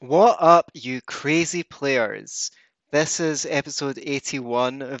What up, you crazy players? This is episode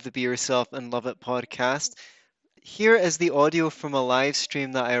 81 of the Be Yourself and Love It podcast. Here is the audio from a live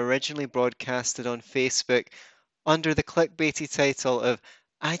stream that I originally broadcasted on Facebook under the clickbaity title of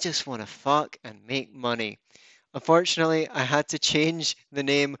I Just Wanna Fuck and Make Money. Unfortunately, I had to change the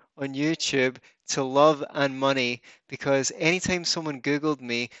name on YouTube to Love and Money because anytime someone Googled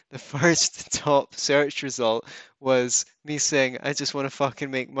me, the first top search result was me saying, I just want to fucking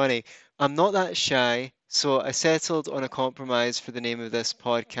make money. I'm not that shy, so I settled on a compromise for the name of this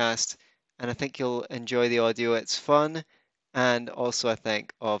podcast, and I think you'll enjoy the audio. It's fun and also, I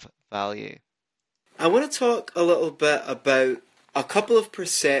think, of value. I want to talk a little bit about a couple of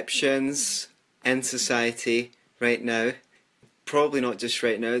perceptions in society right now. Probably not just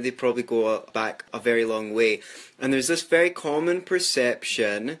right now, they probably go back a very long way. And there's this very common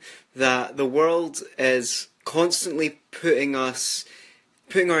perception that the world is constantly putting our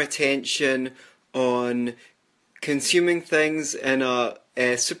attention on consuming things in a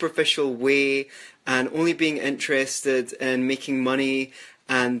superficial way and only being interested in making money,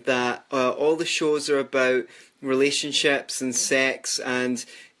 and that all the shows are about relationships and sex. And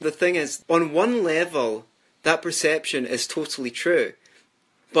the thing is, on one level, that perception is totally true.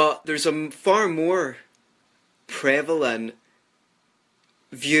 But there's a far more prevalent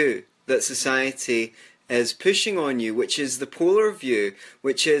view that society is pushing on you, which is the polar view,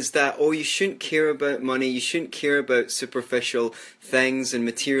 which is that, oh, you shouldn't care about money, you shouldn't care about superficial things and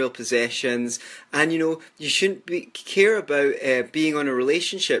material possessions, and you shouldn't care about being in a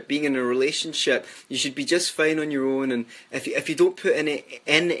relationship. You should be just fine on your own, and if you don't put in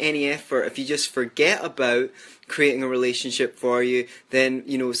any effort, if you just forget about creating a relationship for you, then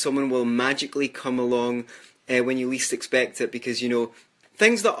someone will magically come along when you least expect it, because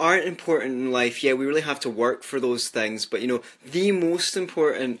things that aren't important in life, yeah, we really have to work for those things. But, the most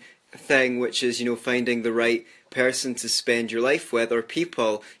important thing, which is, finding the right person to spend your life with, or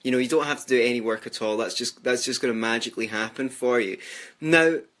people, you don't have to do any work at all. That's just going to magically happen for you.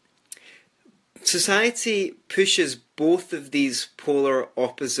 Now, society pushes both of these polar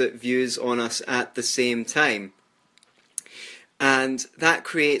opposite views on us at the same time. And that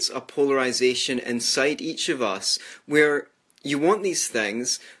creates a polarization inside each of us, where you want these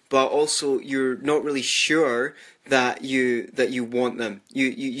things, but also you're not really sure that you want them.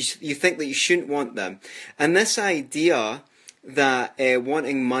 You think that you shouldn't want them. And this idea that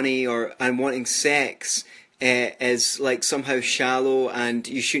wanting money and wanting sex is like somehow shallow and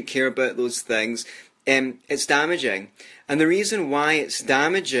you shouldn't care about those things, it's damaging. And the reason why it's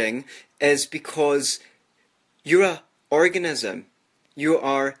damaging is because you're an organism. You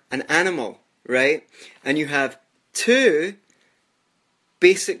are an animal, right? And you have two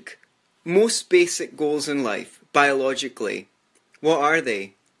most basic goals in life, biologically. What are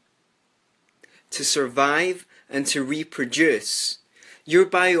they? To survive and to reproduce. Your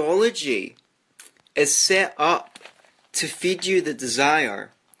biology is set up to feed you the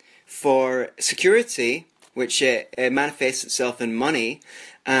desire for security, which manifests itself in money,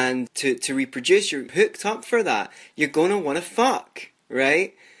 and to reproduce. You're hooked up for that. You're going to want to fuck,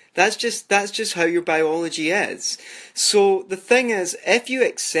 right? That's just how your biology is. So the thing is, if you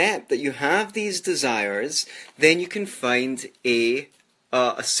accept that you have these desires, then you can find a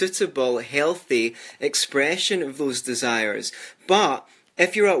suitable, healthy expression of those desires. But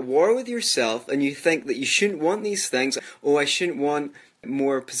if you're at war with yourself and you think that you shouldn't want these things, oh, I shouldn't want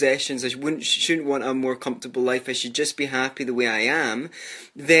more possessions, I shouldn't want a more comfortable life, I should just be happy the way I am,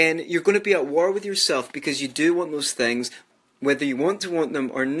 then you're going to be at war with yourself, because you do want those things, whether you want to want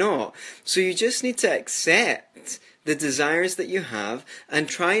them or not. So you just need to accept the desires that you have and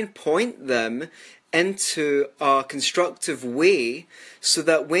try and point them into a constructive way, so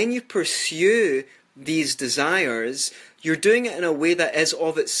that when you pursue these desires, you're doing it in a way that is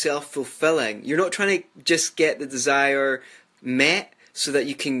of itself fulfilling. You're not trying to just get the desire met so that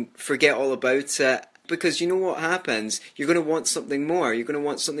you can forget all about it, because you know what happens? You're going to want something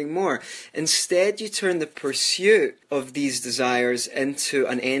more. Instead, you turn the pursuit of these desires into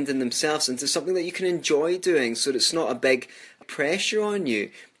an end in themselves, into something that you can enjoy doing, so that it's not a big pressure on you.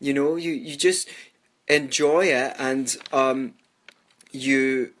 You just enjoy it, and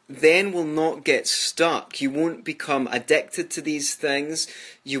you then will not get stuck. You won't become addicted to these things.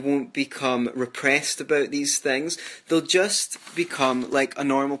 You won't become repressed about these things. They'll just become like a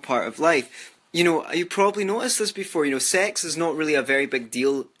normal part of life. You probably noticed this before. Sex is not really a very big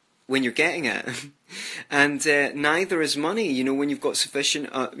deal when you're getting it, and neither is money. When you've got sufficient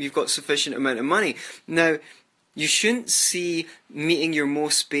amount of money. Now, you shouldn't see meeting your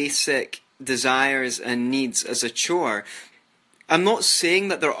most basic desires and needs as a chore. I'm not saying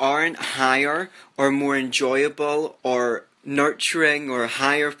that there aren't higher or more enjoyable or nurturing or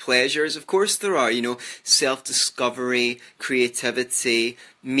higher pleasures. Of course there are, self-discovery, creativity,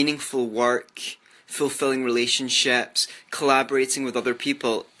 meaningful work, fulfilling relationships, collaborating with other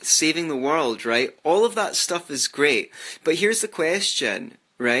people, saving the world, right? All of that stuff is great. But here's the question,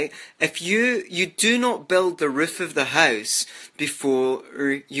 right? If you do not build the roof of the house before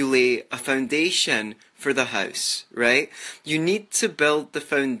you lay a foundation for the house, right? You need to build the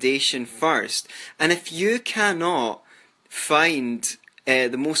foundation first. And if you cannot find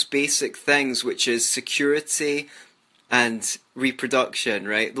the most basic things, which is security and reproduction,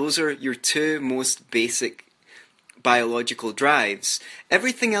 right? Those are your two most basic biological drives.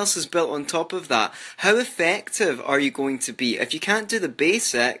 Everything else is built on top of that. How effective are you going to be? If you can't do the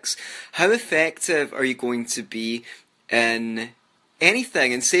basics, how effective are you going to be in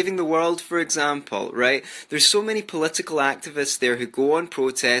anything, in saving the world, for example, right? There's so many political activists there who go on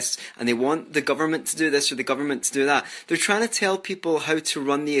protests and they want the government to do this or the government to do that. They're trying to tell people how to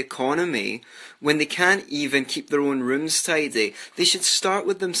run the economy when they can't even keep their own rooms tidy. They should start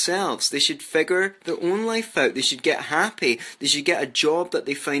with themselves. They should figure their own life out. They should get happy. They should get a job that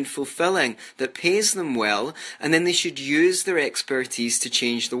they find fulfilling, that pays them well, and then they should use their expertise to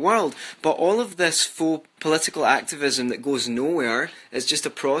change the world. But all of this faux political activism that goes nowhere, it's just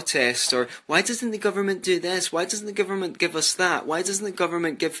a protest, or why doesn't the government do this? Why doesn't the government give us that? Why doesn't the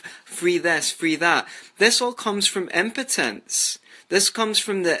government give free this, free that? This all comes from impotence. This comes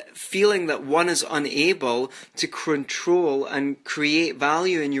from the feeling that one is unable to control and create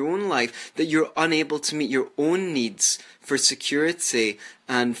value in your own life, that you're unable to meet your own needs for security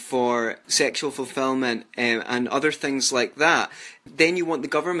and for sexual fulfillment and other things like that. Then you want the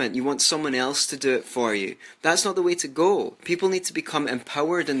government, you want someone else to do it for you. That's not the way to go. People need to become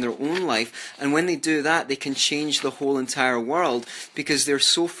empowered in their own life, and when they do that, they can change the whole entire world because they're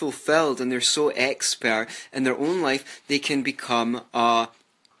so fulfilled and they're so expert in their own life, they can become a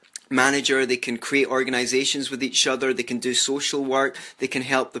manager, they can create organizations with each other, they can do social work, they can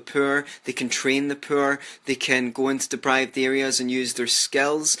help the poor, they can train the poor, they can go into deprived areas and use their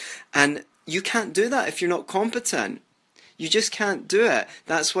skills. And you can't do that if you're not competent. You just can't do it.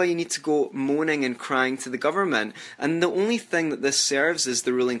 That's why you need to go moaning and crying to the government. And the only thing that this serves is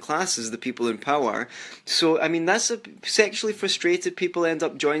the ruling classes, the people in power. So, I mean, sexually frustrated people end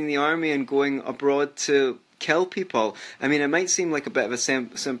up joining the army and going abroad to kill people. I mean, it might seem like a bit of a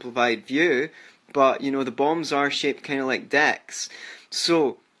simplified view, but, the bombs are shaped kind of like decks.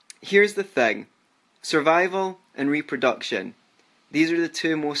 So, here's the thing. Survival and reproduction. These are the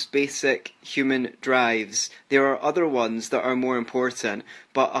two most basic human drives. There are other ones that are more important,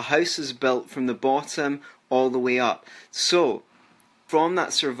 but a house is built from the bottom all the way up. So, from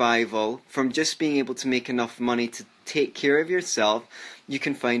that survival, from just being able to make enough money to take care of yourself, you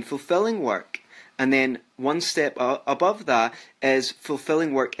can find fulfilling work. And then one step above that is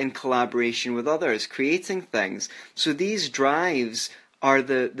fulfilling work in collaboration with others, creating things. So these drives are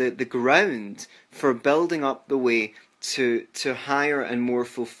the ground for building up the way to higher and more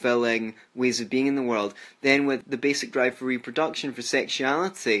fulfilling ways of being in the world. Then with the basic drive for reproduction, for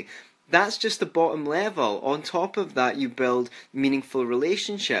sexuality, that's just the bottom level. On top of that, you build meaningful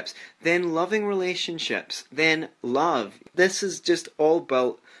relationships, then loving relationships, then love. This is just all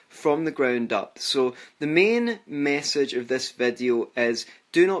built from the ground up. So the main message of this video is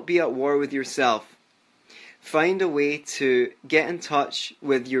do not be at war with yourself. Find a way to get in touch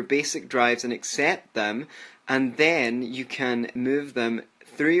with your basic drives and accept them, and then you can move them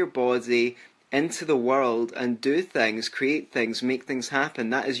through your body into the world and do things, create things, make things happen.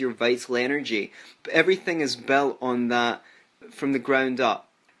 That is your vital energy. But everything is built on that from the ground up.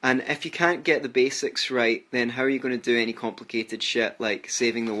 And if you can't get the basics right, then how are you going to do any complicated shit like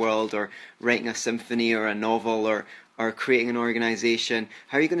saving the world or writing a symphony or a novel or creating an organization?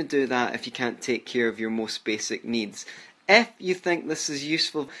 How are you going to do that if you can't take care of your most basic needs? If you think this is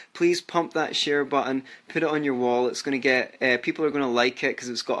useful, please pump that share button, put it on your wall. It's going to get, people are going to like it because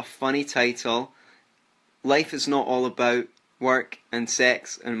it's got a funny title. Life is not all about work and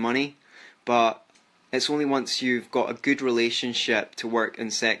sex and money, but it's only once you've got a good relationship to work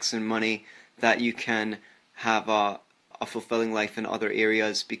and sex and money that you can have a fulfilling life in other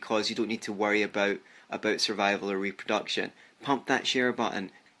areas, because you don't need to worry about survival or reproduction. Pump that share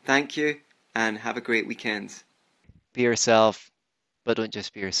button. Thank you, and have a great weekend. Be yourself, but don't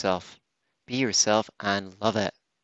just be yourself. Be yourself and love it.